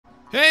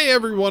Hey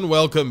everyone,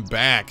 welcome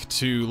back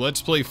to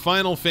Let's Play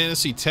Final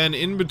Fantasy X.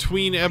 In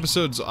between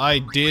episodes, I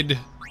did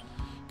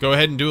go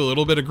ahead and do a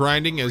little bit of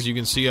grinding. As you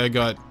can see, I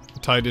got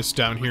Titus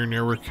down here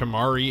near where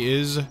Kamari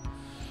is.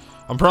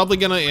 I'm probably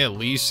gonna at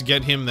least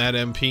get him that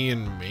MP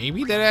and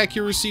maybe that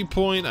accuracy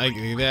point.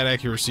 That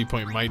accuracy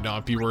point might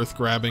not be worth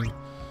grabbing.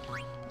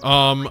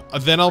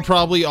 Then I'll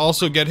probably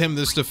also get him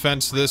this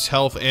defense, this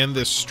health, and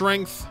this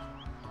strength.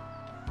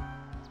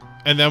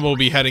 And then we'll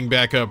be heading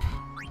back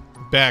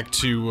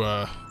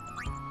to,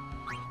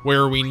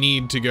 where we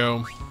need to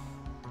go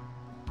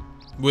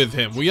with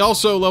him. We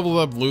also leveled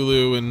up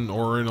Lulu and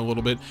Orin a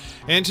little bit.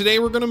 And today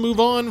we're going to move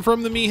on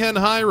from the Mi'ihen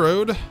High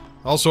Road.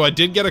 Also, I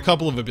did get a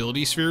couple of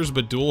ability spheres,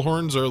 but dual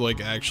horns are, like,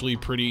 actually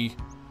pretty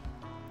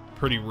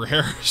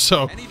rare,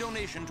 so... Any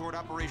donation toward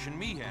Operation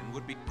Mi'ihen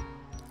would be...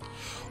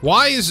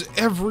 Why is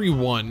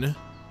everyone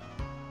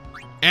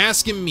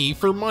asking me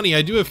for money?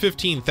 I do have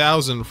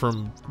 15,000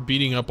 from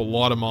beating up a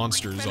lot of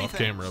monsters off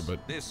camera,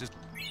 but...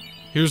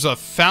 Here's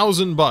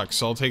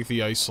 $1,000. I'll take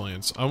the ice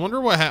lance. I wonder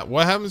what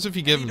happens if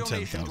you give him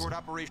 10,000.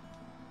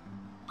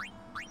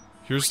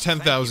 Here's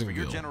 10,000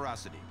 gil.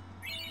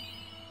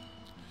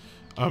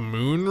 A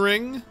moon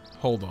ring?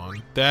 Hold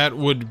on. That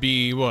would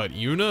be what?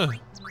 Yuna?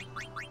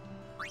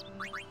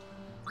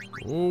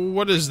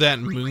 What does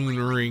that moon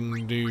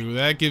ring do?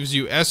 That gives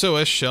you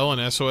SOS shell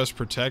and SOS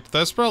protect.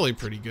 That's probably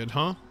pretty good,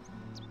 huh?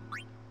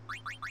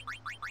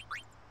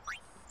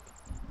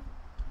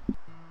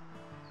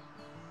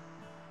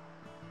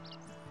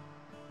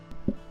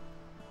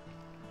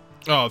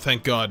 Oh,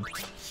 thank God.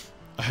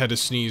 I had to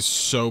sneeze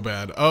so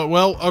bad. Oh,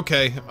 well,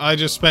 okay. I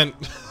just spent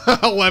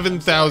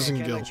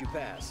 11,000 gil.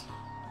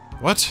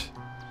 What?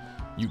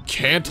 You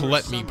can't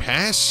let me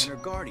pass?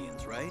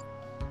 Guardians, right?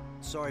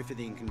 Sorry for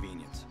the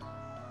inconvenience.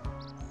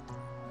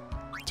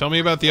 Tell me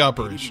about the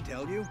operation. Did he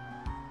tell you?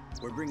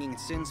 We're bringing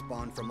Sin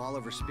Spawn from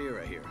Oliver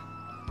Spira here.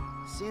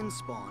 Sin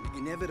Spawn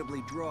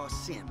inevitably draws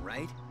sin,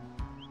 right?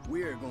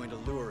 We're going to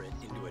lure it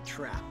into a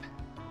trap.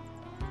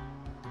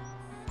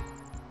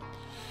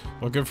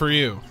 Well, good for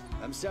you.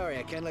 I'm sorry,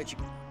 I can't let you...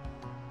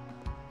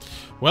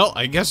 Well,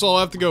 I guess I'll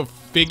have to go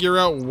figure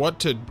out what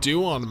to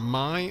do on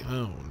my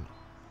own.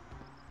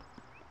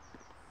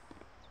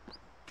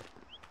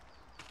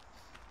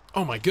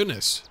 Oh my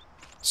goodness.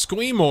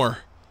 Squeamore.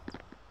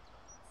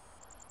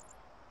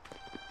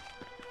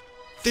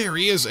 There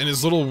he is, and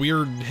his little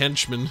weird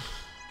henchman.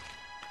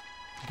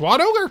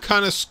 Guado are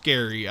kind of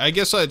scary. I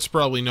guess that's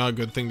probably not a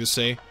good thing to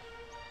say.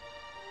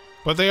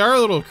 But they are a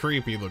little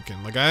creepy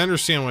looking. Like, I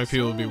understand why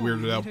people would be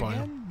weirded out by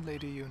them.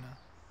 Lady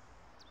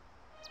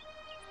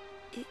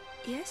Yuna.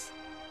 Yes?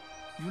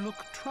 You look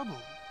troubled.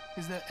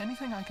 Is there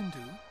anything I can do?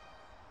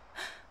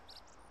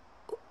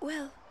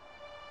 Well...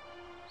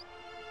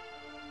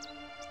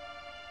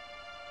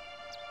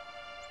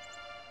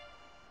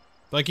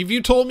 Like, if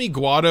you told me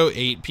Guado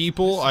ate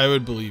people, I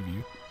would believe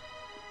you.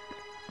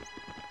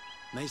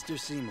 Maester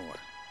Seymour,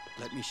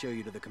 let me show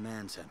you to the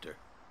command center.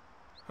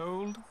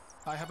 Hold.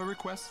 I have a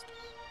request.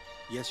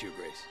 Yes, Your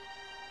Grace.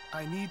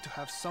 I need to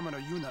have Summoner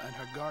Yuna and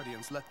her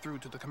guardians let through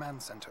to the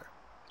command center.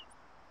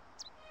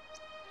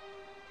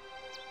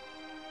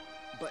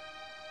 But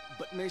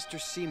Maester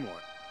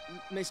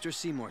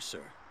Seymour,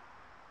 sir.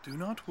 Do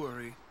not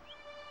worry.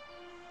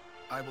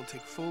 I will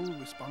take full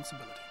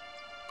responsibility.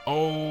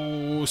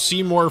 Oh,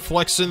 Seymour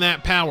flexing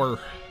that power.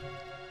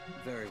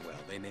 Very well,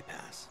 they may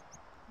pass.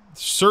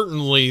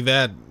 Certainly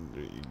that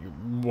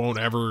won't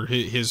ever,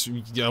 his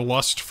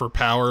lust for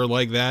power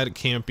like that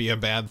can't be a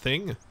bad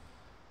thing.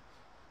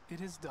 It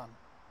is done.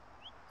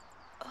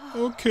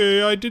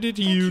 Okay, I did it,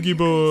 Yugi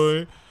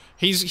boy.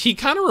 He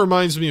kind of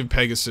reminds me of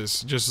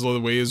Pegasus, just the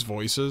way his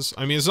voice is.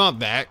 I mean, it's not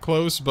that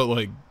close, but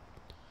like,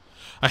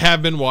 I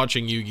have been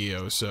watching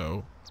Yu-Gi-Oh,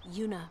 so.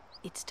 Yuna,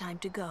 it's time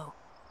to go.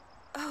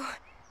 Oh,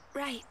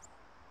 right.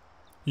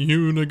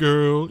 Yuna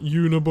girl,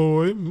 Yuna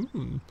boy.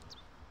 Mm.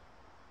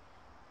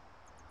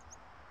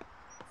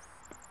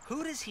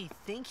 Who does he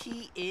think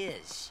he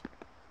is?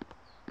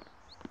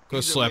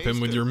 Go slap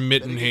him with your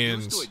mitten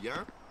hands.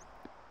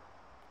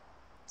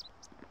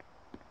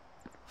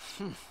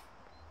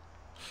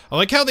 I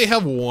like how they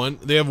have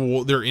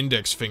their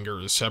index finger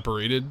is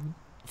separated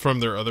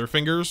from their other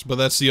fingers, but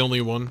that's the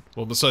only one,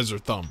 well, besides their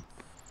thumb.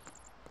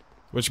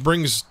 Which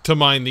brings to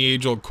mind the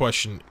age-old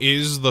question,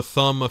 is the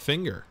thumb a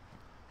finger?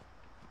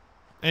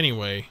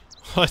 Anyway,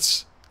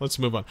 let's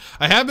move on.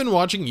 I have been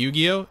watching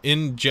Yu-Gi-Oh!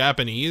 In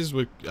Japanese,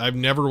 which I've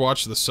never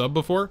watched the sub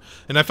before,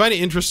 and I find it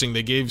interesting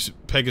they gave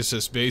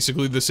Pegasus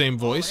basically the same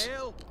voice.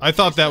 I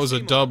thought that was a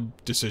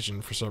dub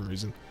decision for some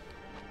reason.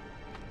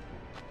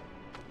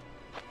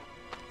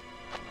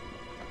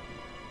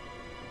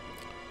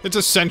 It's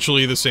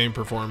essentially the same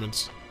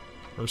performance,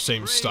 or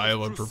same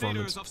style of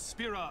performance. Of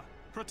Spira,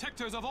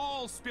 protectors of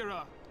all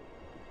Spira.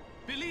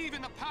 Believe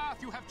in the path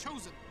you have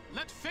chosen.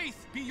 Let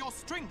faith be your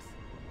strength.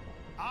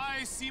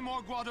 I,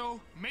 Seymour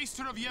Guado,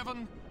 Maester of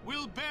Yevon,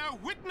 will bear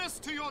witness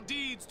to your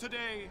deeds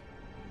today.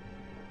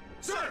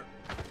 Sir!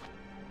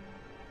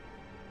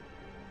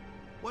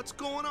 What's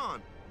going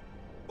on?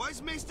 Why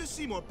is Maester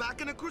Seymour back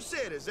in the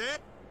Crusaders, eh?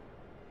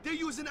 They're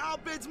using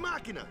Albed's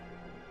Machina.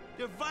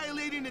 They're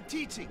violating the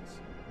teachings.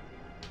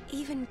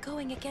 Even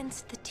going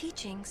against the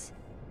teachings,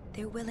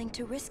 they're willing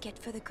to risk it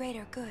for the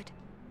greater good.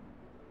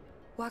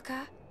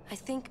 Wakka, I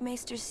think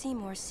Maester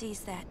Seymour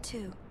sees that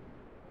too.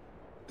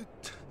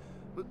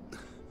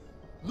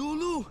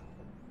 Lulu?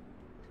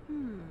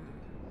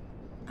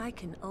 I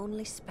can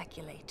only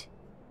speculate.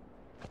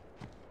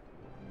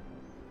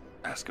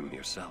 Ask him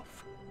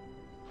yourself.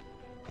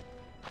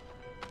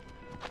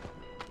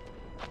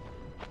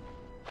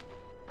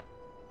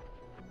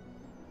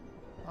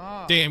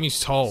 Ah, Damn, he's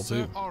tall,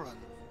 Sir too. Oren,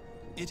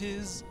 it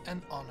is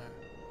an honor.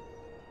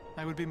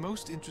 I would be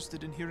most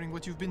interested in hearing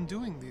what you've been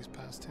doing these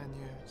past 10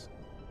 years.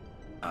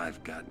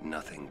 I've got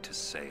nothing to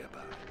say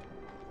about it.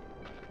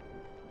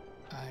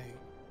 I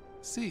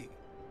see.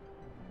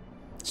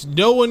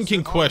 No one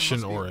can Sir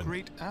question must be a Oren.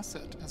 great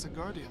asset as a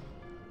guardian.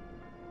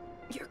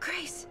 Your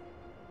Grace.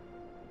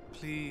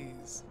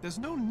 Please, there's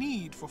no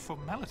need for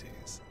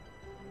formalities.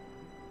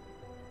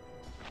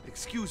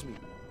 Excuse me.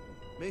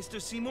 Maester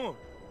Seymour,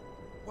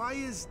 why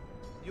is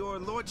your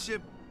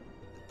lordship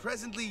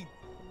present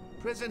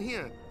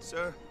here,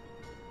 sir?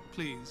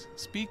 Please,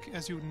 speak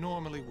as you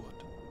normally would.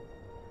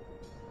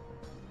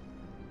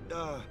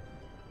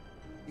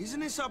 Isn't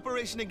this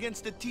operation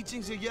against the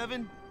teachings of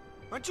Yevon?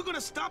 Aren't you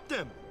gonna stop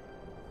them?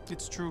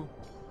 It's true.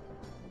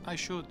 I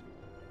should.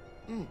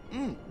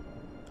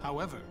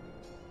 However,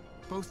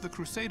 both the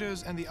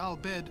Crusaders and the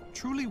Al-Bed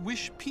truly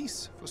wish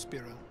peace for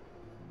Spira.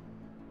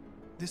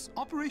 This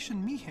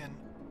Operation Mihen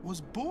was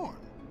born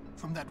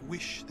from that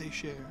wish they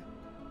share.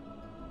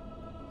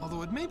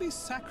 Although it may be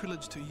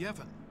sacrilege to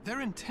Yevon,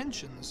 their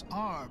intentions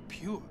are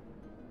pure.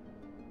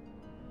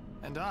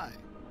 And I,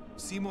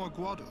 Seymour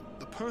Guado,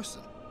 the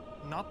person,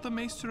 not the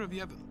Maester of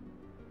Yevon,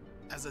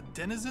 as a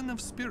denizen of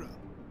Spira,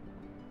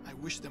 I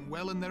wish them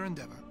well in their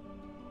endeavor.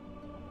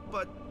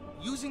 But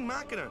using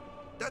Machina,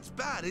 that's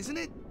bad, isn't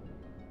it?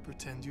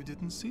 Pretend you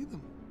didn't see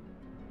them.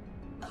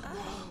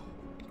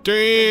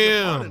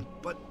 Damn! Pardon,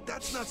 but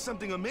that's not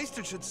something a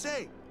Maester should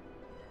say.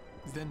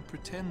 Then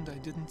pretend I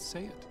didn't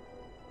say it.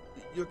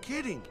 You're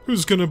kidding.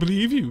 Who's gonna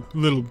believe you,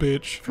 little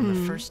bitch? From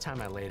the first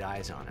time I laid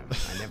eyes on him,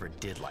 I never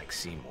did like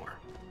Seymour.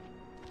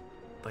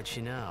 But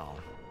you know,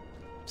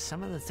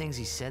 some of the things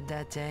he said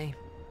that day,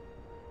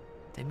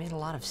 they made a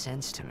lot of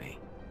sense to me.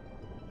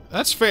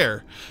 That's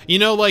fair. You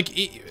know, like,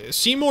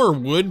 Seymour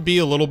would be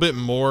a little bit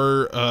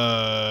more,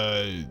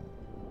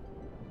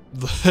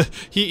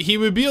 he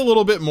would be a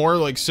little bit more,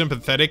 like,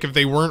 sympathetic if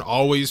they weren't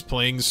always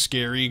playing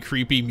scary,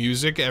 creepy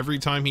music every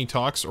time he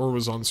talks or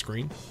was on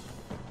screen.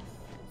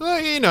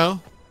 You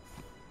know.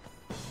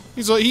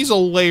 He's a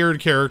layered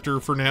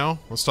character for now.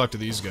 Let's talk to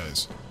these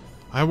guys.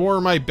 I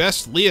wore my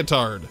best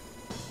leotard.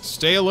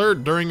 Stay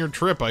alert during your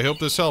trip. I hope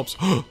this helps.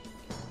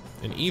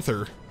 An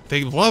ether.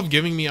 They love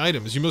giving me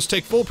items. You must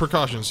take full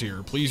precautions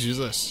here. Please use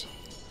this.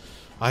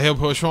 I hope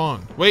push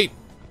on. Wait.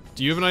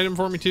 Do you have an item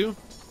for me too?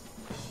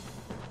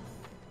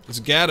 It's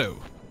Gatto.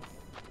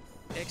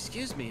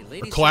 Excuse me, Or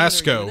Lady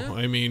Clasco. Seymour,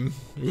 I mean,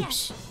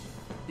 oops.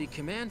 the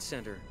command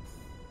center.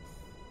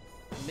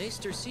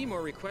 Maester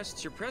Seymour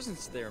requests your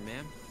presence there,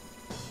 ma'am.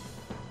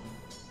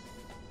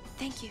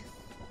 Thank you.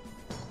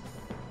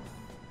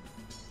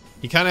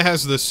 He kind of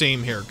has the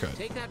same haircut.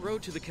 Take that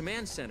road to the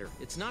command center.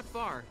 It's not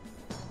far.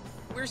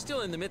 We're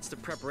still in the midst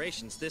of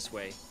preparations this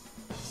way.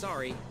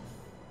 Sorry.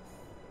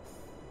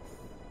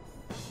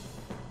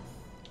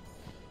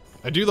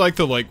 I do like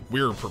the, like,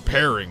 we're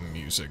preparing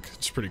music.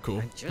 It's pretty cool.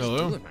 I'm just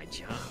Hello? doing my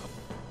job.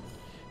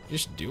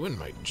 Just doing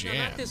my No,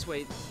 jam. not this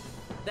way.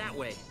 That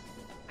way.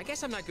 I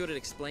guess I'm not good at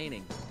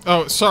explaining.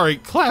 Oh, sorry,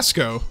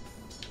 Clasco.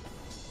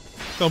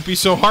 Don't be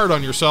so hard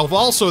on yourself.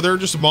 Also, there are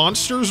just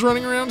monsters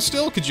running around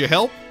still. Could you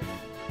help?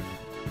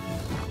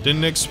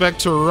 Didn't expect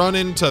to run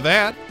into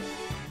that.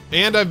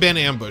 And I've been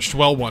ambushed.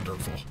 Well,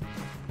 wonderful.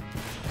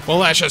 Well,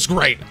 that's just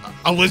great.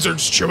 A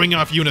lizard's chewing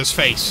off Yuna's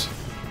face.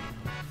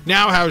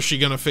 Now how's she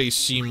gonna face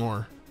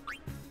Seymour?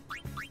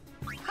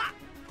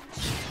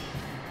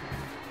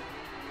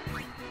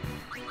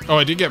 Oh,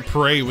 I did get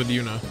prey with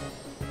Yuna.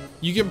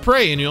 You can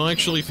pray and you'll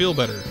actually feel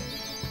better.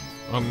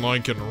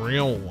 Unlike in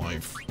real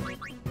life.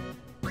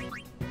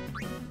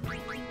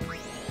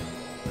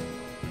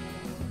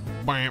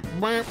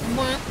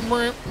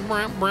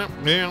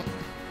 Yeah.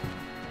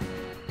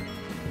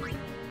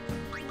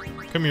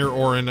 Come here,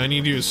 Oren. I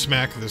need you to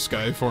smack this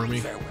guy for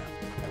me.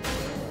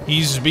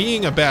 He's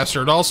being a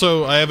bastard.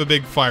 Also, I have a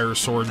big fire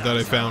sword that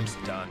I found.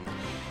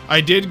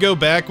 I did go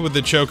back with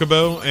the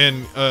chocobo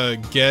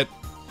and get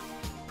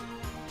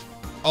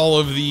all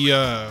of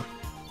the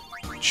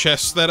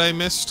chests that I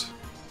missed.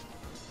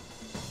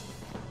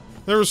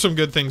 There were some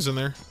good things in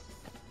there.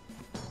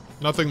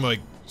 Nothing like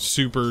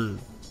super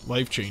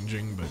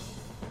life-changing, but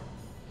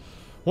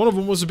one of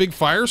them was a big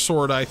fire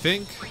sword, I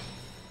think.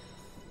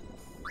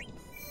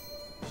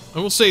 I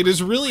will say, it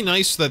is really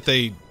nice that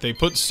they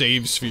put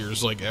save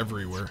spheres, like,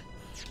 everywhere.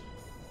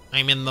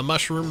 I'm in the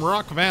Mushroom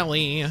Rock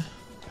Valley.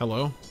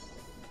 Hello.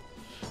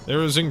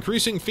 There is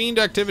increasing fiend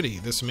activity.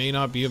 This may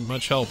not be of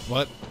much help,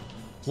 but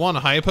One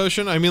high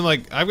potion? I mean,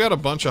 like, I've got a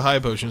bunch of high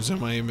potions in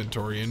my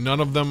inventory, and none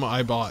of them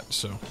I bought,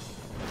 so.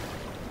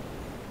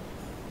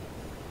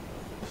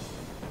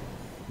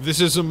 This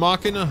is a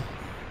Machina?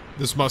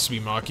 This must be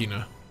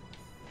Machina.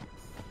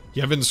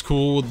 Yevon's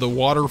cool with the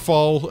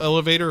waterfall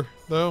elevator,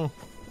 though.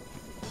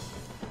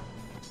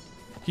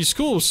 He's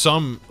cool with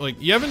some, like,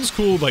 Yevon's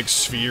cool with, like,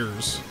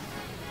 spheres.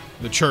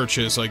 The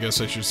churches, I guess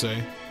I should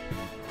say.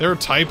 They're a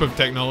type of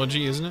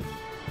technology, isn't it?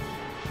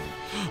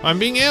 I'm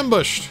being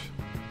ambushed!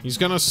 He's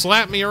gonna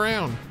slap me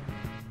around.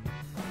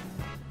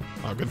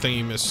 Oh, good thing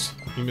he missed.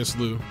 He missed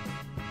Lou.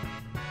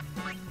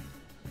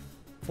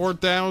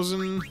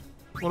 4,000.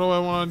 What do I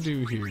want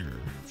to do here?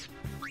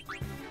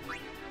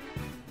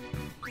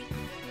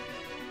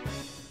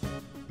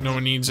 No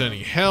one needs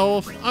any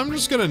health. I'm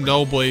just gonna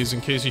null blaze in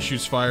case he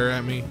shoots fire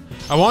at me.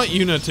 I want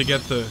Yuna to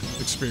get the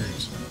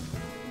experience.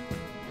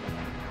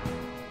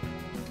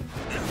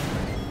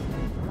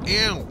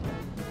 Ew.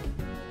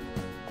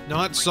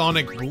 Not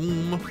Sonic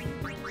Boom.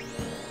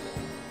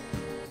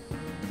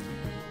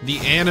 The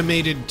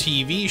animated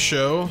TV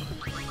show.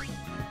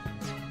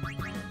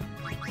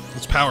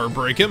 Let's power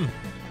break him.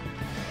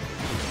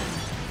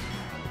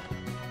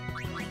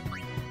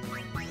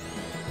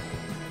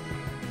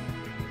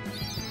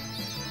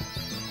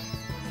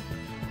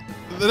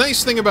 The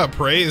nice thing about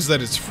Prey is that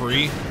it's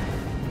free.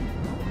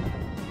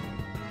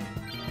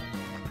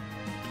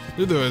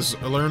 Lulu has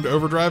learned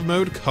Overdrive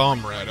mode.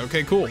 Comrade.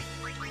 Okay, cool.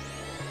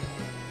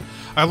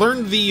 I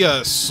learned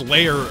the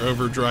Slayer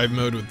Overdrive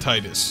mode with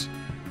Titus,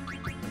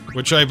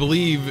 which I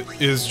believe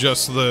is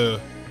just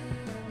the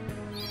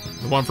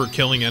one for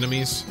killing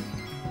enemies.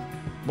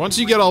 Once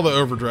you get all the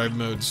Overdrive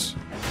modes,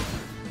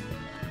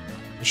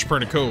 it's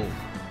pretty cool.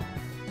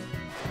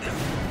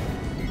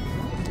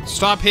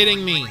 Stop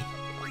hitting me.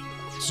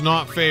 It's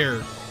not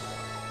fair.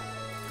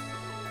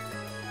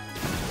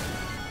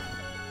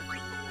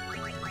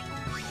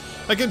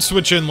 I could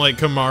switch in like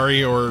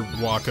Kamari or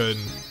Wakka and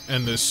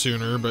end this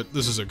sooner, but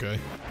this is okay.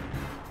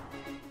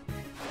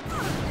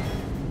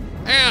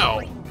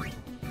 Ow!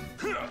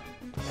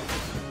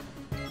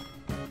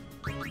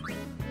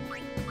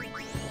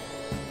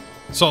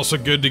 It's also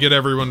good to get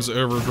everyone's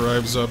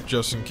overdrives up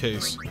just in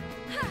case.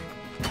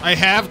 I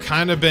have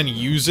kind of been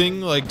using,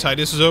 like,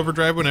 Titus's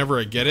overdrive whenever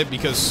I get it,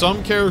 because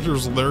some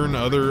characters learn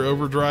other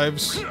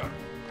overdrives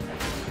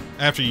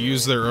after you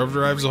use their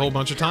overdrives a whole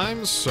bunch of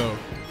times, so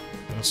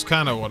that's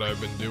kind of what I've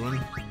been doing.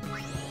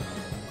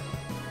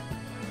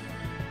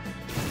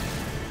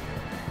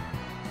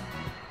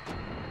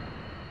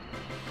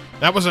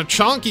 That was a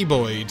chonky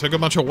boy. He took a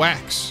bunch of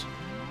wax.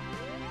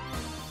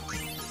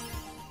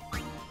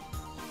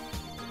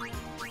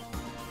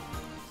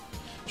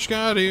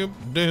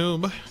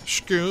 Shka-doop-doob,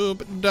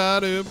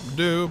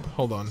 scoop-da-doop-doob.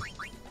 Hold on.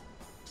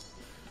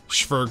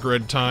 For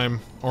grid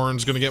time.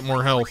 Orin's gonna get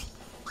more health.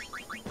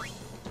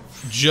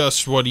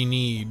 Just what he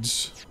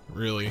needs,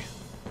 really.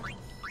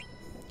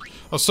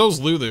 Oh, so's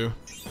Lulu.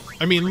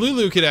 I mean,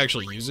 Lulu could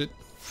actually use it.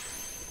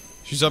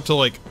 She's up to,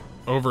 like,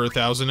 over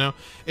 1,000 now.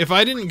 If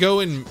I didn't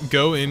go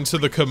into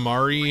the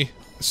Kamari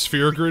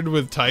sphere grid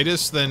with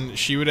Titus, then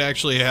she would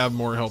actually have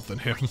more health than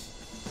him.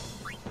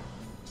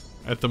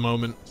 At the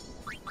moment.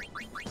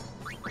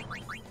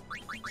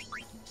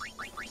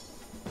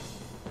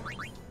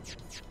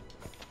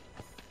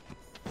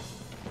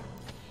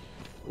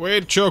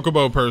 Wait,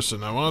 Chocobo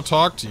person, I want to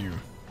talk to you.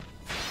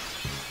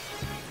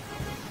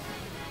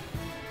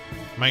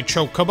 My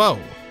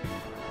Chocobo.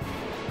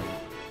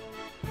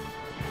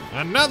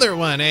 Another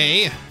one,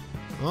 eh?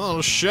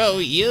 I'll show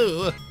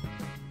you.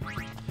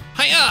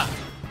 Hiya!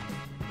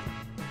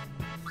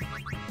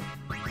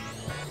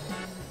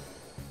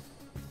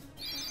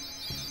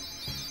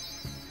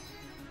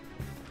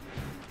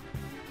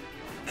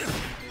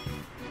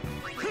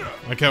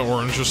 I can't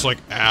orange just like,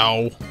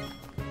 ow.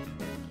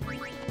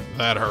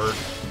 That hurt.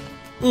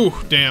 Ooh,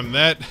 damn,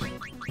 that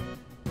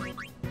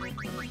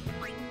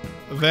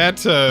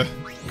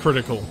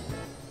critical.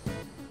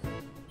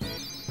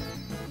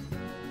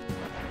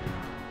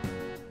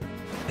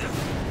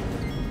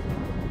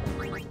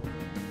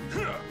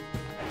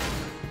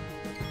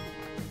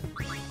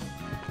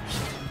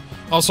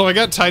 Also, I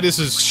got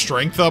Titus's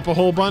strength up a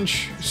whole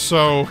bunch,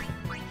 so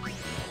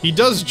he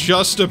does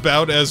just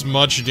about as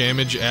much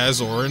damage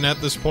as Orin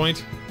at this point,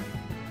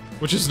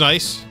 which is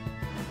nice.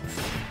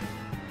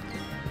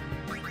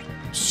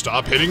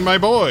 Stop hitting my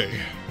boy!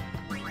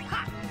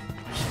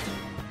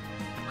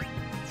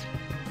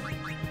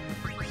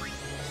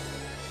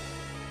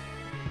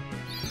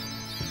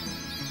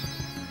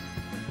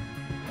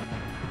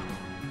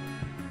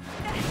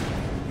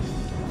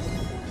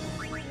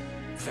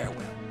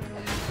 Farewell.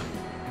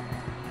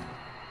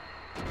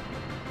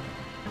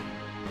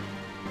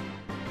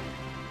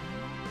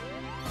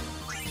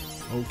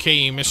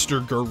 Okay,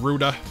 Mr.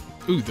 Garuda.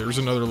 Ooh, there's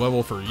another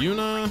level for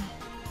Yuna.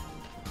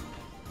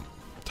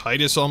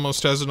 Titus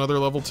almost has another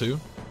level too.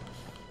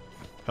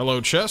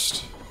 Hello,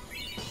 chest.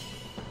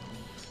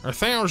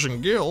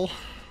 1,000 gil.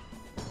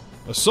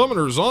 A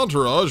summoner's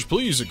entourage,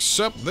 please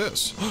accept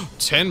this.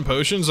 10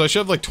 potions? I should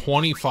have like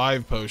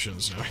 25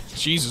 potions now.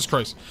 Jesus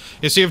Christ.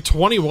 Yeah, see, I have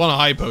 21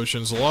 high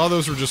potions. A lot of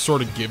those were just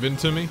sort of given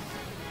to me.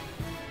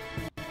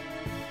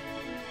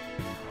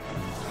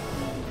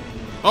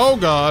 Oh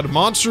god,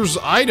 monsters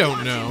I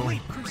don't know.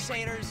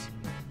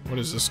 What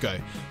is this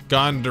guy?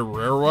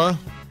 Gondorera?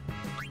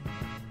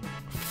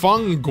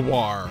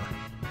 Funguar.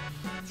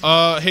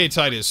 Hey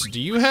Titus,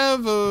 do you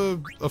have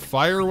a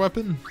fire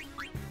weapon?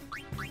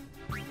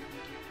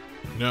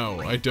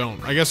 No, I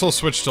don't. I guess I'll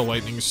switch to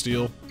lightning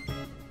steel.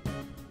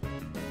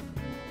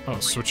 Oh,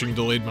 switching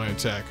delayed my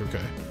attack,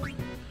 okay.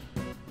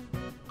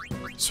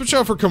 Switch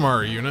out for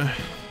Kamari, Yuna.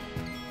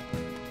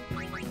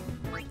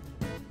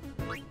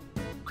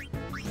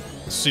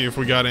 Let's see if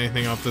we got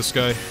anything off this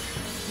guy.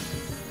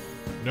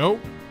 Nope.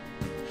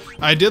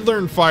 I did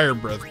learn fire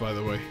breath, by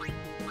the way.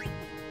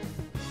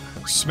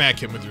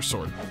 Smack him with your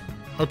sword.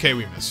 Okay,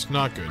 we missed.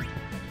 Not good.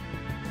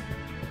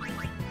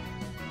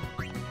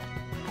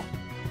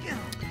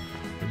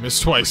 We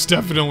missed twice.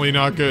 Definitely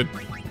not good.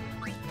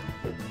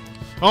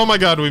 Oh my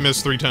god, we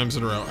missed 3 times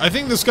in a row. I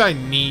think this guy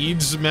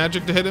needs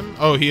magic to hit him.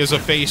 Oh, he has a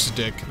face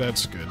stick.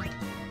 That's good.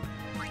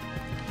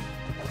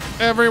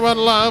 Everyone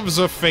loves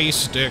a face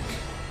stick.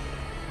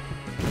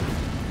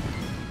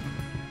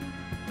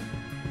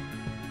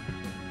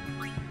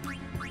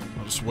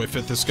 I'll just whiff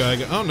at this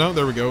guy. Oh no,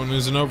 there we go. And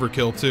there's an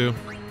overkill too.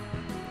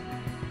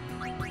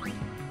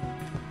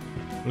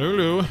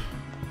 Lulu.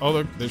 Oh,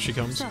 look, there she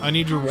comes. I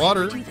need your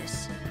water.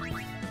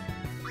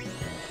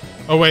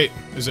 Oh, wait.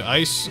 Is it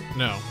ice?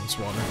 No, it's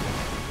water.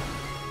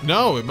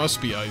 No, it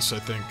must be ice, I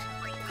think.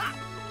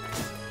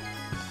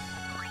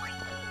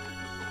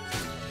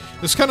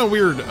 It's kind of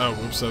weird. Oh,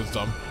 whoops, that was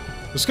dumb.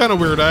 It's kind of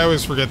weird. I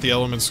always forget the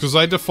elements, because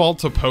I default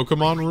to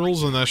Pokemon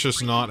rules, and that's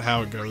just not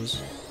how it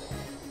goes.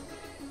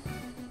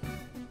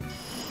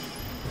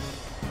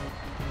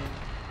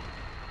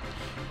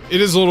 It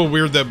is a little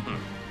weird that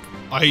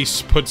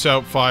ice puts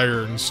out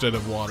fire instead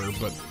of water,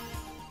 but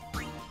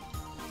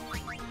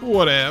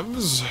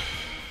whatevs.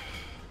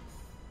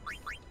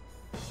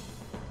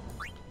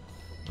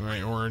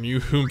 Alright, Orin, you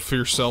hoomph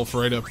yourself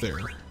right up there.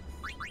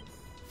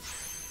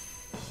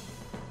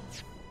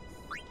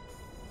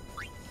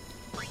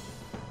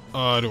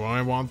 Do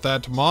I want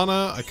that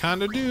mana? I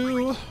kinda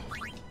do.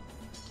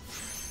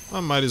 I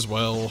might as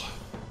well.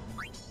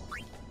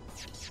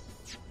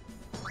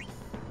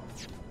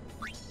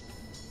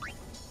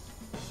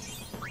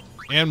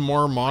 And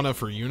more mana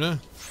for Yuna.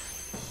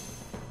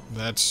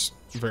 That's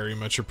very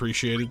much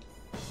appreciated.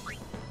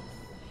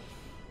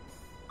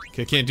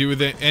 Okay, can't do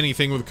with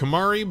anything with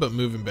Kamari, but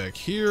moving back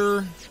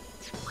here.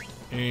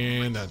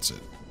 And that's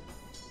it.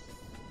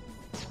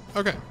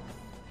 Okay.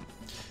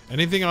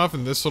 Anything off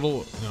in this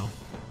little... No.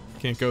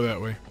 Can't go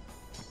that way.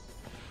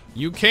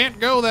 You can't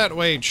go that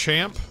way,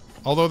 champ.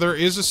 Although there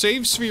is a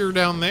save sphere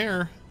down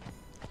there.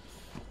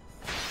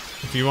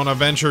 If you want to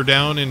venture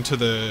down into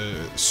the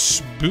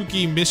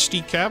spooky,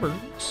 misty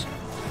caverns.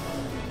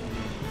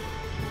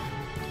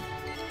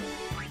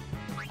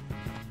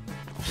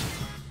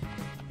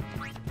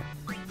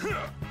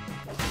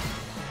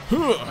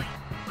 Alright,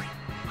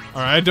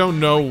 I don't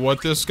know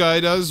what this guy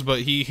does, but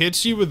he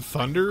hits you with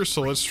thunder,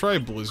 so let's try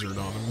Blizzard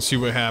on him and see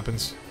what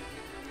happens.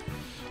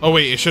 Oh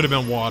wait, it should have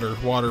been water.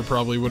 Water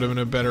probably would have been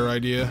a better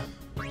idea.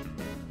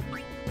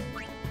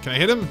 Can I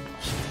hit him?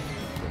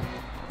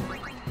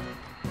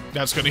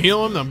 That's gonna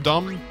heal him, I'm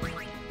dumb.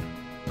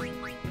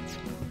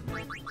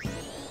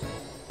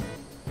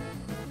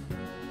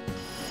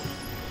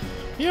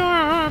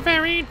 You're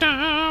very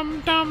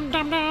dumb, dumb,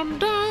 dumb, dumb,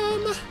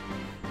 dumb.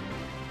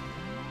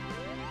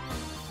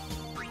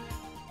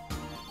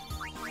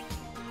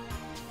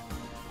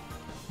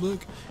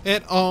 Look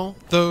at all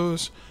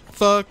those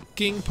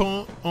fucking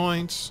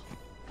points.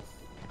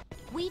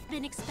 We've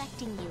been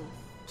expecting you.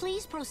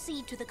 Please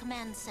proceed to the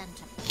command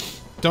center.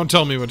 Don't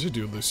tell me what to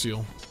do,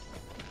 Lucille.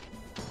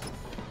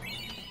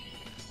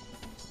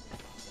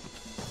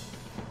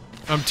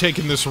 I'm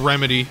taking this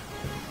remedy,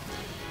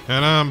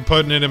 and I'm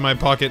putting it in my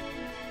pocket.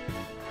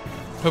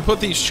 I'll put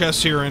these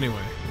chests here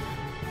anyway.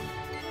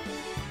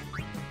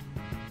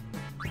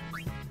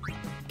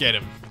 Get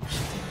him.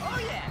 Oh,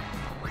 yeah.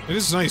 It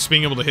is nice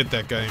being able to hit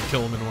that guy and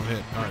kill him in one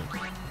hit. Alright.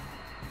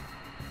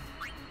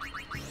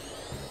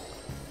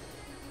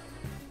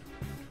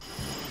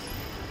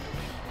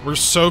 We're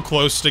so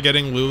close to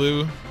getting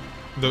Lulu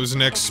those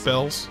next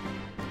spells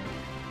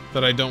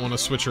that I don't want to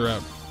switch her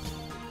out.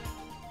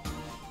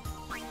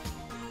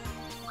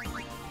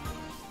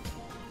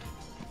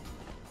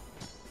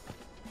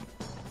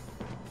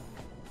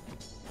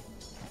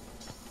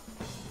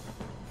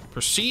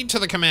 Proceed to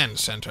the command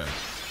center,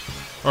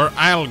 or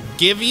I'll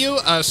give you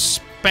a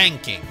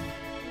spanking.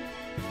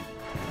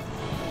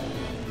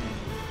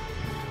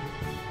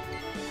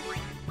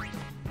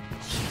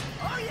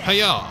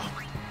 Hiya!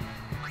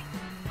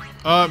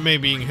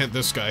 Maybe you can hit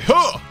this guy.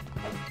 Huh!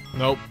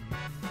 Nope.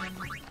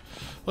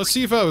 Let's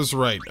see if I was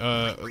right.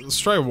 Let's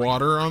try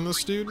water on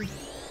this dude.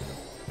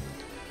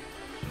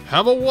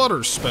 Have a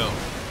water spell.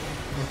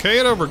 Okay,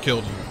 it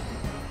overkilled you.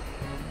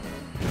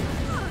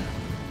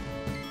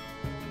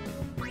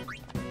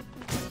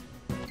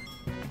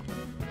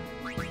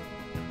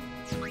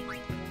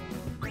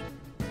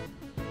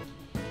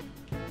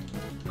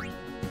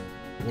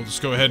 Let's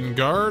go ahead and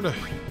guard.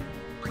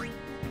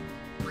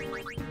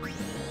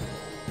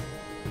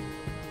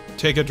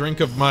 Take a drink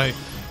of my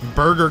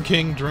Burger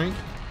King drink.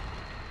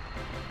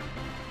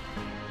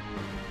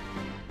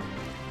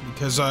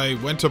 Because I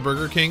went to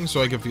Burger King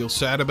so I could feel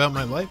sad about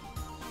my life.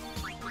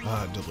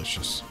 Ah,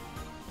 delicious.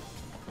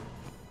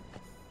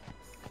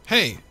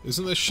 Hey,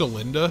 isn't this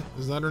Shalinda?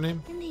 Is that her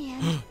name? In the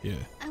end, yeah.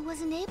 I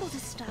wasn't able to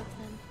stop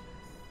them,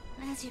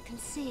 as you can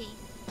see.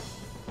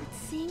 But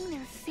seeing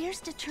their fierce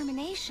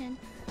determination,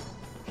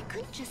 I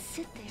couldn't just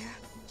sit there.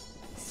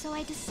 So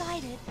I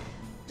decided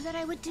that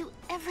I would do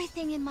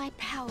everything in my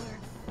power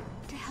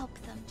to help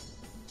them.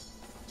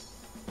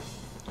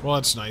 Well,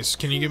 that's nice.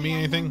 Can you give me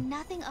Truly, I know anything?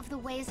 nothing of the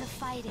ways of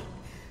fighting,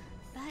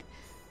 but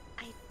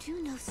I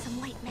do know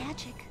some white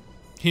magic.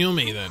 Heal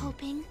me, I'm then.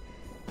 hoping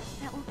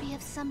that will be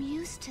of some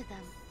use to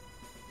them.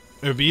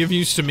 It would be of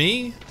use to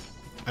me?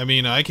 I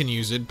mean, I can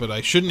use it, but I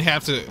shouldn't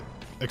have to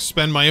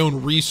expend my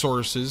own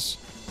resources.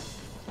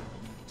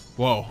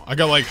 Whoa, I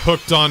got like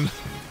hooked on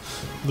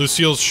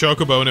Lucille's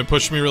chocobo and it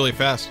pushed me really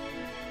fast.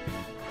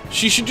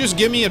 She should just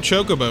give me a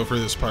chocobo for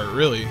this part,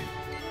 really.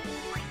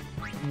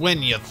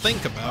 When you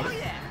think about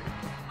it.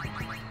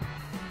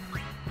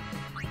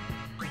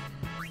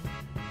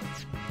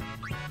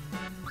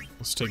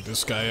 Let's take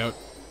this guy out.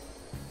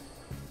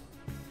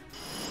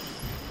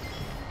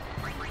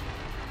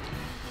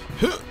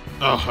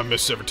 Oh, I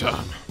miss every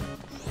time.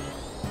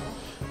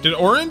 Did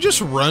Orin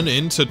just run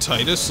into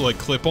Titus, like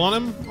clip on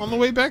him on the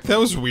way back? That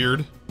was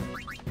weird.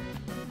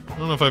 I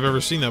don't know if I've ever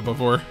seen that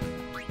before.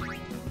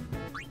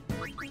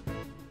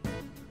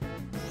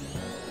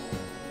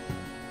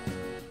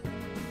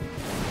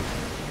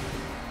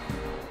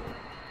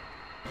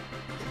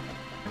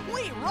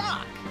 We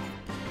rock!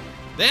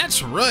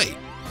 That's right.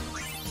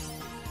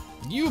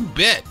 You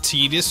bet,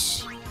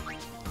 Titus.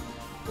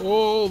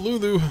 Oh,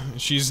 Lulu.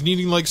 She's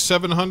needing like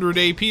 700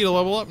 AP to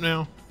level up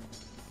now.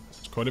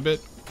 It's quite a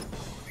bit.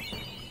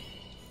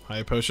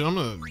 High potion.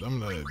 I'm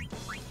gonna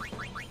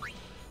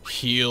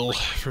heal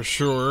for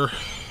sure.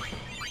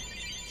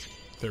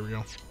 There we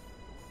go.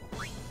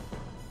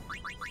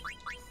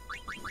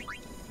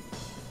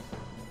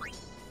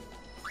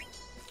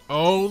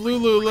 Oh,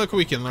 Lulu, look,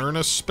 we can learn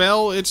a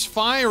spell. It's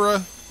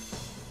Fyra.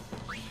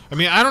 I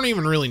mean, I don't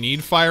even really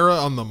need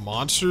Fyra on the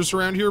monsters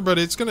around here, but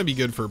it's gonna be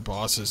good for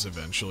bosses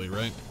eventually,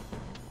 right?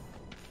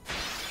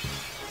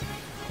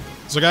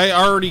 It's like I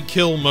already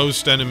kill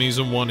most enemies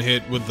in one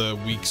hit with the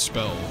weak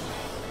spell.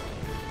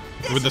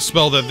 With the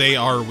spell that they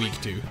are weak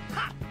to.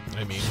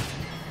 I mean.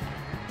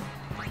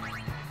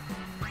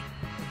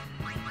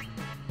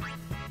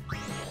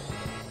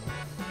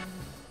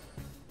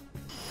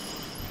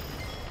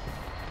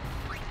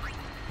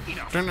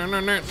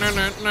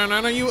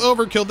 No, you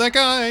overkilled that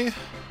guy.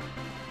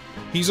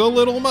 He's a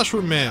little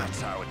mushroom man.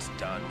 That's how it's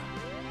done.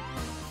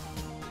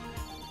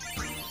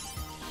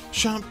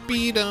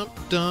 Shumpy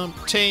dump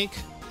dump, take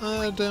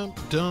a dump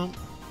dump.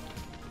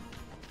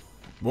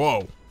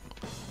 Whoa.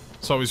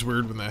 It's always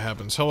weird when that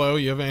happens. Hello,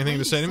 you have anything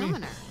to say to me?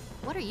 Summoner,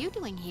 what are you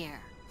doing here?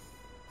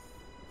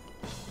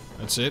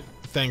 That's it.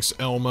 Thanks,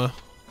 Elma.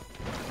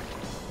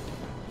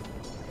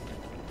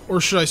 Or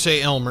should I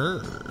say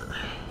Elmer?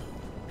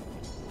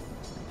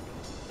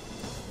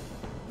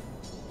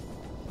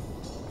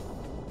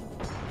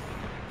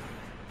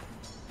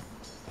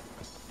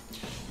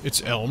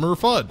 It's Elmer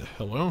Fudd.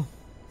 Hello.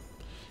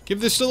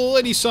 Give this to the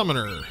Lady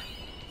Summoner.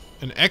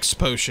 An X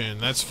potion.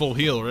 That's full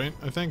heal, right?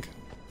 I think.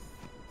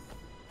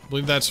 I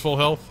believe that's full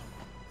health.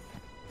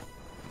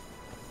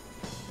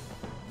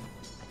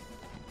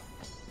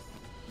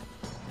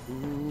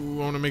 Ooh,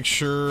 I want to make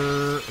sure...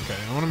 Okay,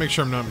 I want to make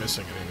sure I'm not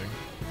missing anything.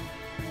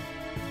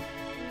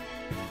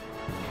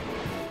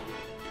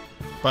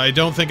 But I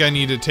don't think I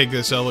need to take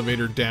this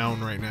elevator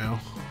down right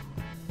now.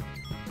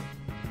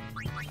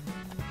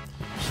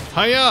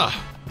 Hiya!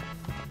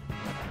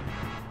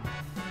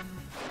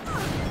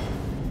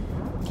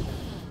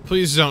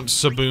 Please don't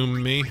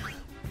saboom me.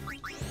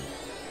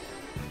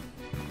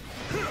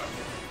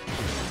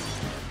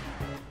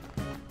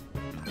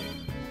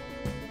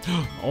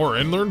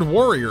 Orin learned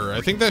Warrior. I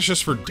think that's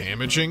just for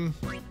damaging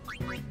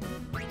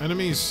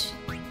enemies.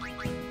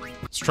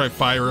 Let's try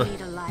Fyra.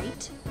 Need a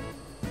light?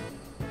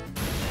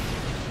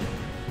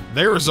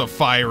 There's a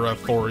Fyra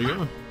for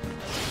you.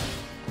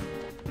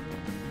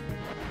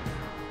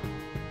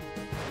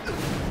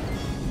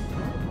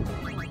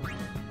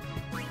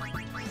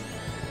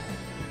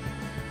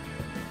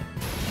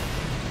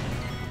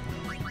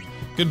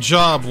 Good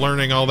job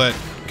learning all that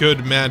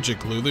good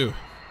magic, Lulu.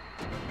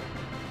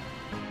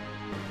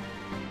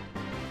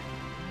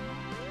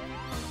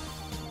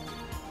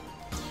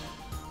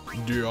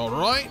 Do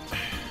alright.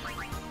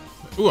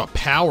 Ooh, a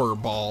power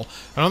ball.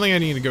 I don't think I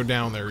need to go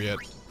down there yet.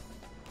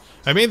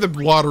 I made the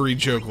lottery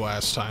joke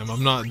last time.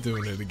 I'm not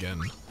doing it again.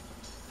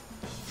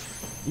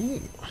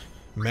 Ooh.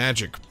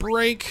 Magic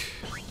break.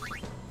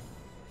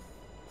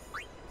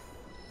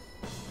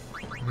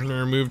 I'm gonna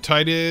remove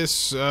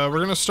Titus. We're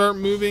gonna start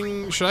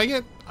moving.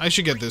 I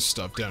should get this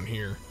stuff down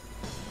here.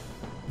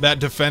 That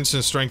defense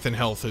and strength and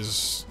health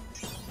is...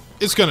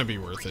 It's gonna be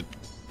worth it.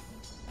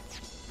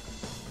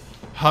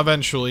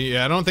 Eventually.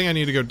 Yeah, I don't think I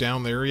need to go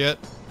down there yet.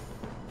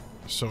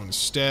 So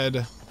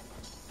instead...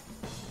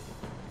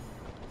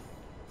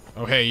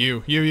 Oh, hey,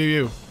 you.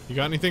 You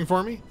got anything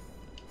for me?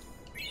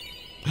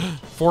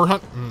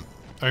 400...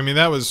 I mean,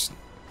 that was...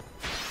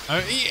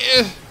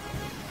 yeah.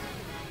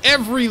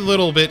 Every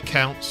little bit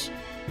counts.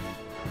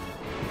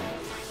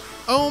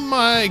 Oh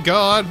my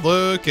god,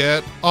 look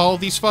at all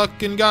these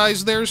fucking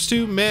guys. There's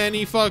too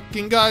many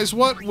fucking guys.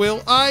 What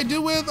will I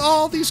do with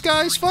all these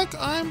guys? Fuck,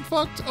 I'm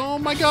fucked. Oh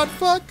my god,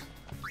 fuck.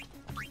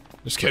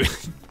 Just kidding.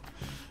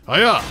 Oh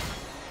yeah.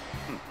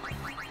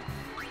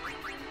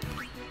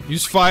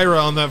 Use fire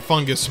on that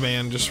fungus,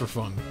 man, just for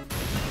fun.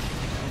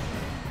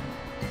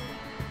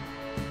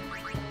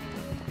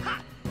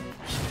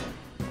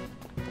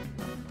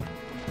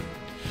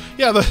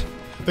 Yeah,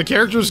 the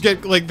characters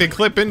get, like, they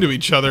clip into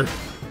each other.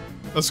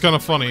 That's kind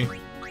of funny.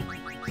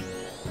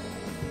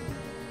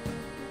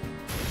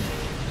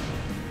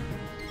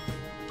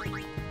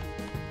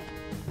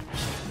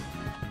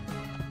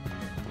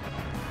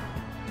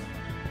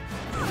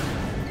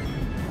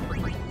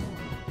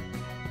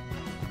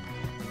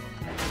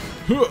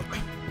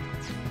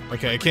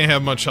 Okay, I can't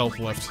have much health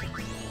left.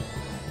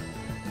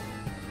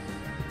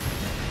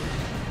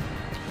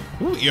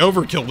 Ooh, he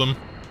overkilled him.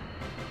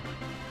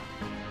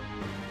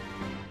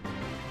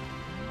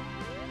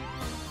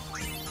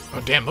 Oh,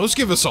 damn, those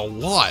give us a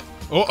lot.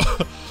 Oh,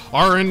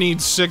 RN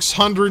needs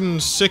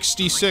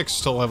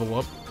 666 to level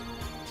up.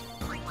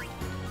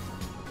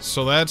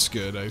 So that's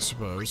good, I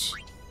suppose.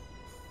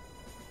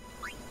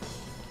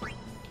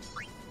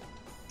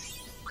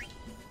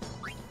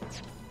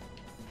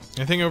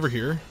 Anything over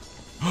here?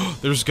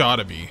 There's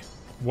gotta be.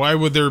 Why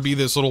would there be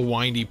this little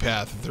windy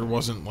path if there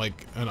wasn't,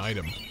 like, an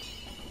item?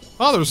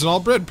 Oh, there's an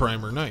all-bred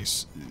primer.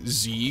 Nice.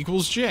 Z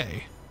equals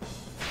J.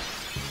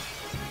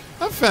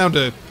 I've found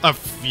a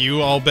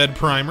few all-bed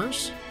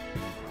primers.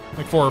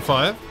 Like 4 or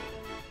 5.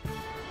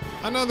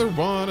 Another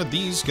one of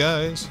these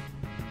guys.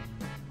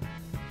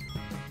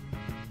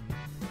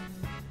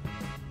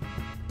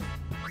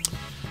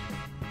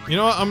 You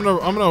know what? I'm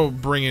gonna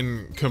bring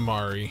in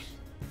Kamari.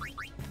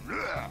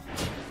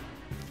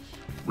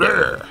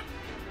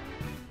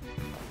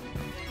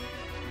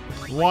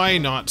 Why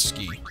not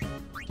ski?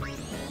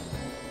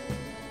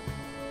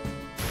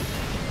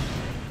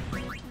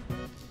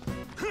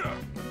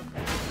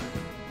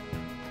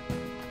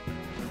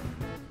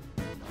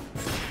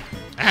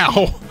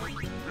 Ow!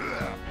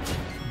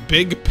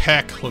 Big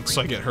peck looks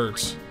like it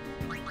hurts.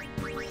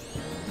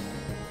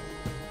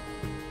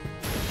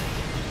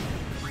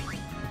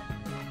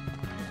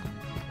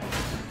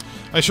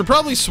 I should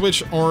probably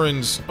switch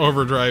Orin's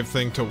overdrive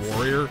thing to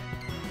warrior.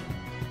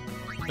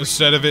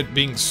 Instead of it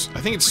being...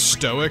 I think it's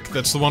stoic.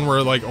 That's the one where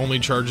it, like, only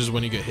charges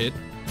when you get hit.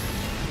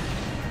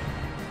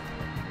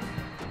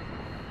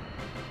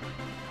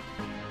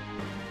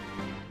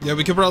 Yeah,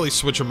 we could probably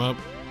switch them up.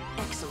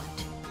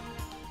 Excellent.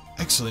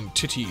 Excellent.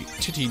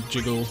 Titty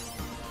jiggle.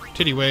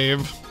 Titty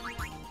wave.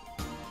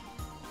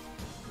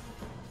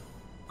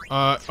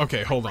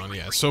 Okay, hold on,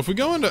 yeah. So if we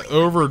go into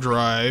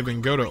overdrive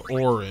and go to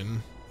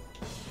Orin...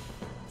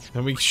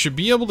 then we should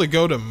be able to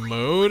go to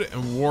mode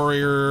and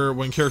warrior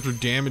when character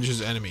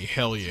damages enemy.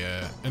 Hell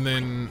yeah. And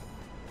then...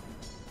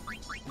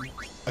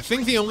 I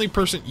think the only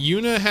person...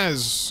 Yuna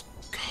has...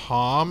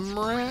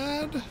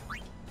 Comrade?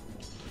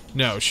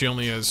 No, she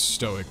only has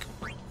Stoic.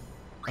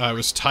 It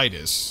was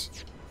Titus.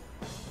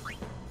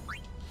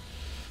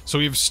 So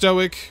we have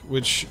Stoic,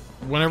 which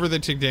whenever they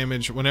take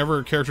damage, whenever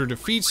a character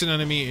defeats an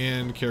enemy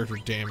and character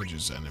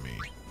damages enemy.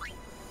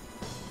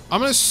 I'm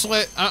gonna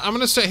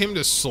set him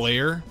to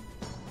Slayer.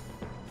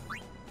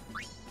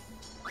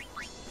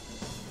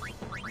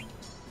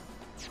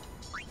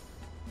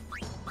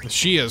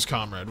 She has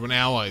Comrade when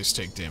allies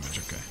take damage,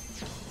 okay.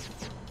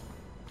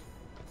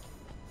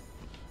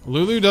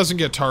 Lulu doesn't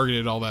get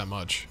targeted all that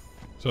much,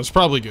 so it's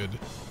probably good.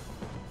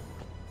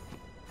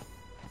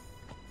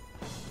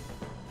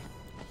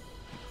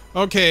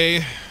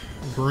 Okay,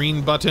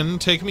 green button,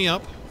 take me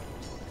up.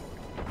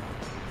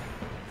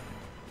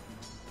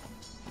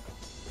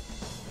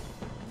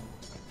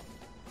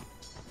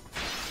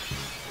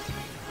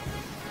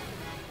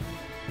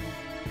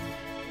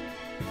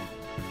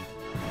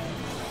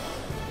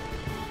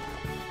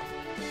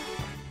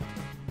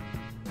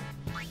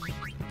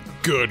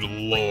 Good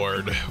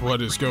lord,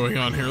 what is going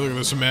on here? Look at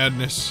this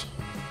madness.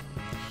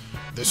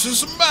 This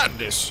is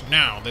madness.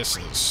 Now this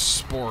is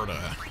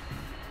Sporta.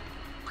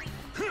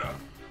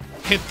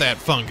 Hit that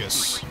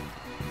fungus.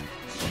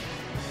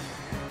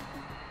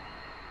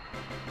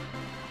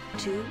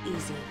 Too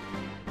easy.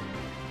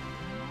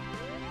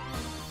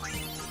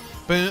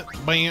 Bam,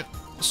 bam,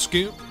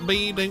 scoop,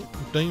 be ding,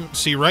 ding.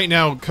 See, right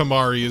now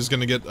Kamari is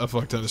gonna get a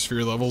fuck ton of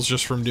sphere levels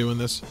just from doing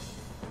this.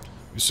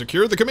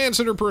 Secure the command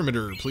center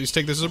perimeter. Please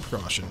take this as a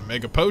precaution.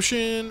 Mega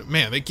potion.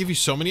 Man, they give you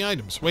so many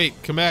items. Wait,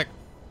 come back.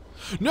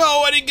 No,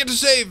 I didn't get to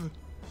save.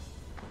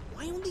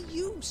 Why only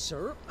you,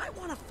 sir? I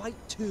want to fight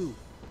too.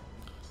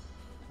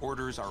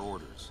 Orders are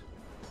orders.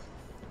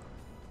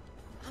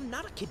 I'm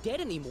not a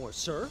cadet anymore,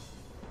 sir.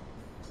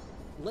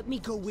 Let me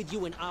go with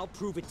you and I'll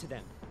prove it to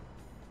them.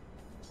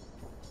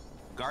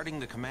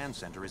 Guarding the command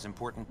center is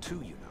important too,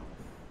 you know.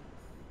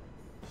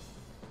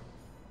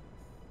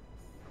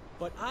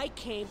 But I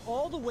came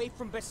all the way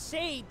from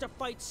Besaid to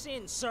fight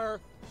Sin, sir.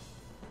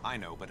 I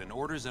know, but an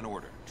order's an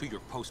order to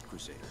your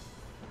post-Crusader.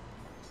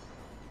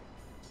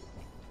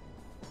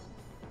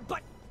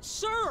 But,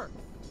 sir!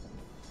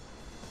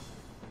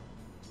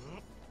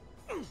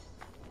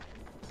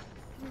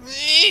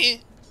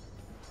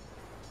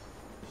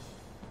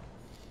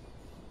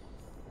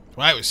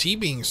 Why was he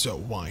being so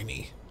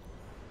whiny?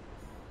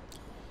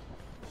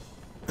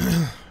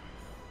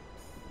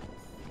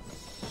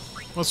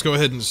 Let's go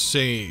ahead and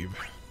save.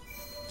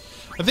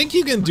 I think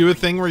you can do a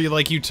thing where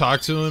you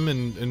talk to him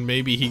and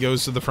maybe he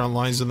goes to the front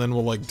lines and then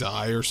will like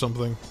die or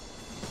something.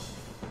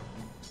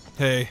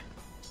 Hey,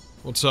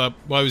 what's up?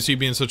 Why was he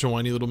being such a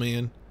whiny little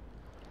man?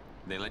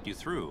 They let you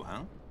through,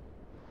 huh?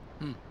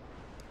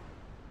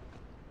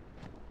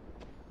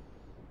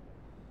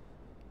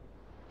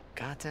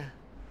 Gata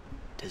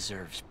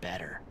deserves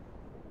better.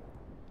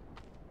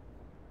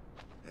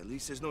 At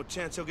least there's no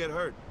chance he'll get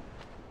hurt.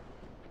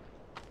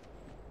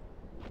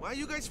 Why are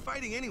you guys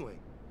fighting anyway?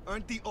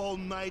 Aren't the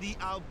almighty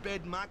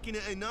Al-Bed Machina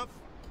enough?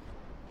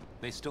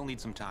 They still need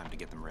some time to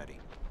get them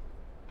ready.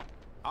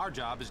 Our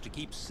job is to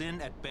keep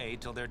Sin at bay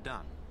till they're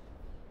done.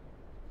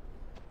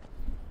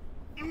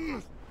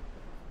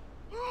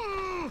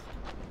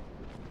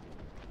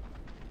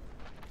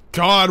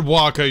 God,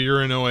 Wakka,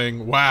 you're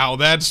annoying. Wow,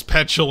 that's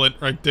petulant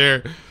right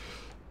there.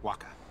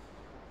 Wakka,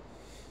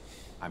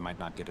 I might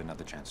not get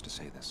another chance to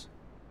say this.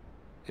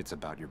 It's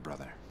about your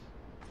brother.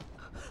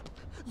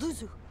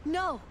 Luzu,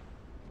 no!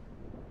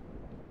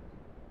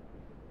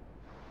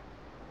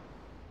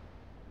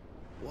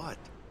 What?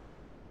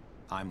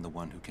 I'm the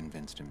one who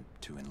convinced him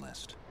to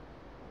enlist.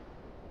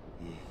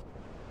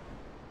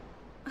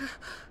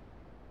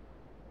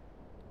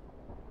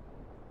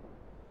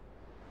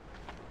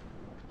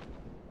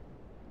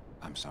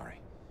 I'm sorry.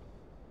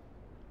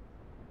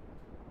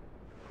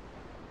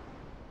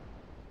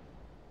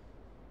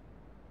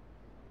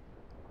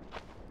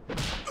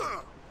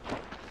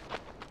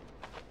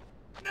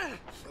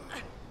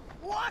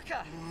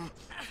 Wakka!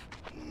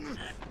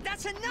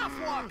 That's enough,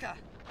 Wakka!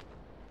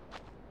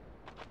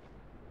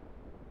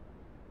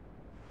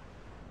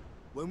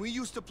 When we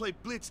used to play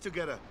Blitz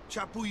together,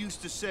 Chappu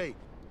used to say...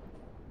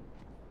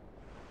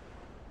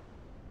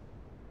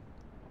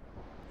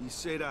 He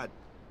said that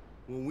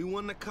when we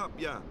won the cup,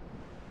 yeah,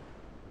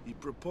 he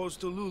proposed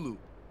to Lulu.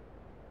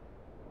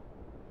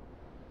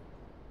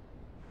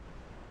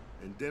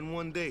 And then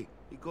one day,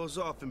 he goes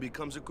off and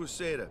becomes a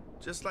Crusader,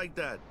 just like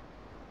that.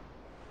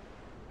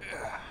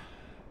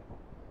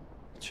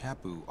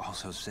 Chappu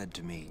also said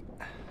to me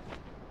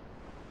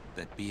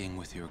that being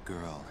with your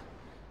girl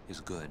is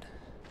good.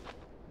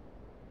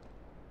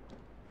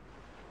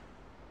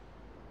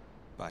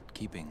 But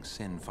keeping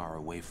Sin far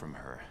away from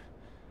her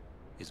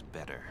is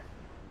better.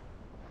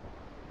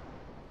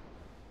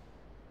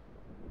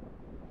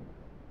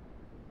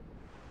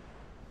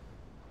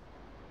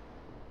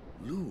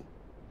 Lu,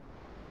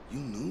 you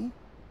knew?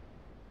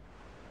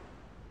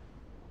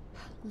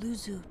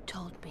 Luzu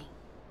told me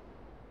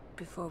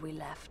before we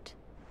left.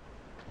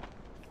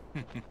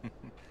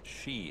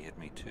 She hit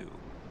me too.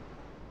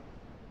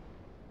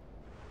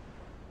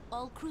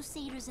 All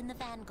Crusaders in the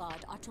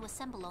Vanguard are to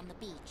assemble on the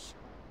beach.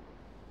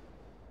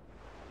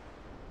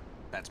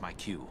 That's my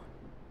cue.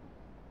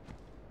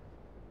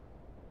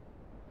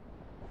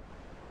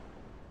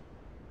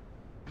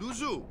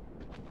 Luzu,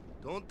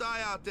 don't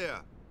die out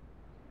there.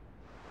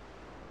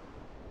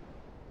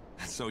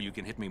 So you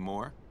can hit me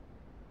more?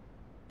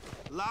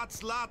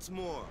 Lots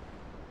more.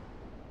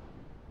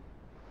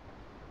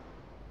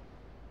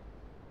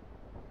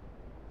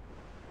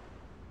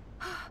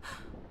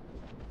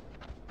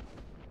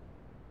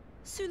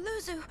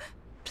 Luzu,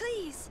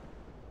 please.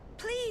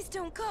 Please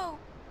don't go.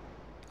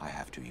 I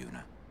have to,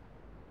 Yuna.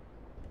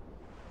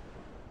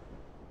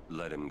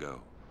 Let him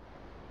go.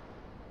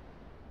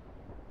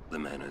 The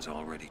man has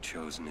already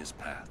chosen his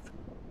path,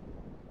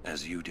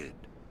 as you did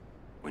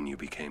when you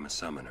became a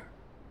summoner.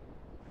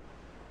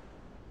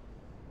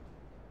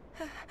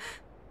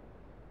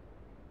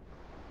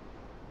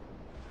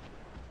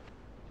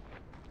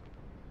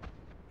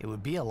 It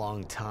would be a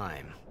long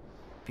time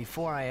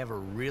before I ever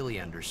really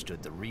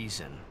understood the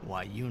reason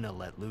why Yuna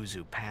let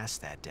Luzu pass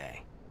that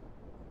day.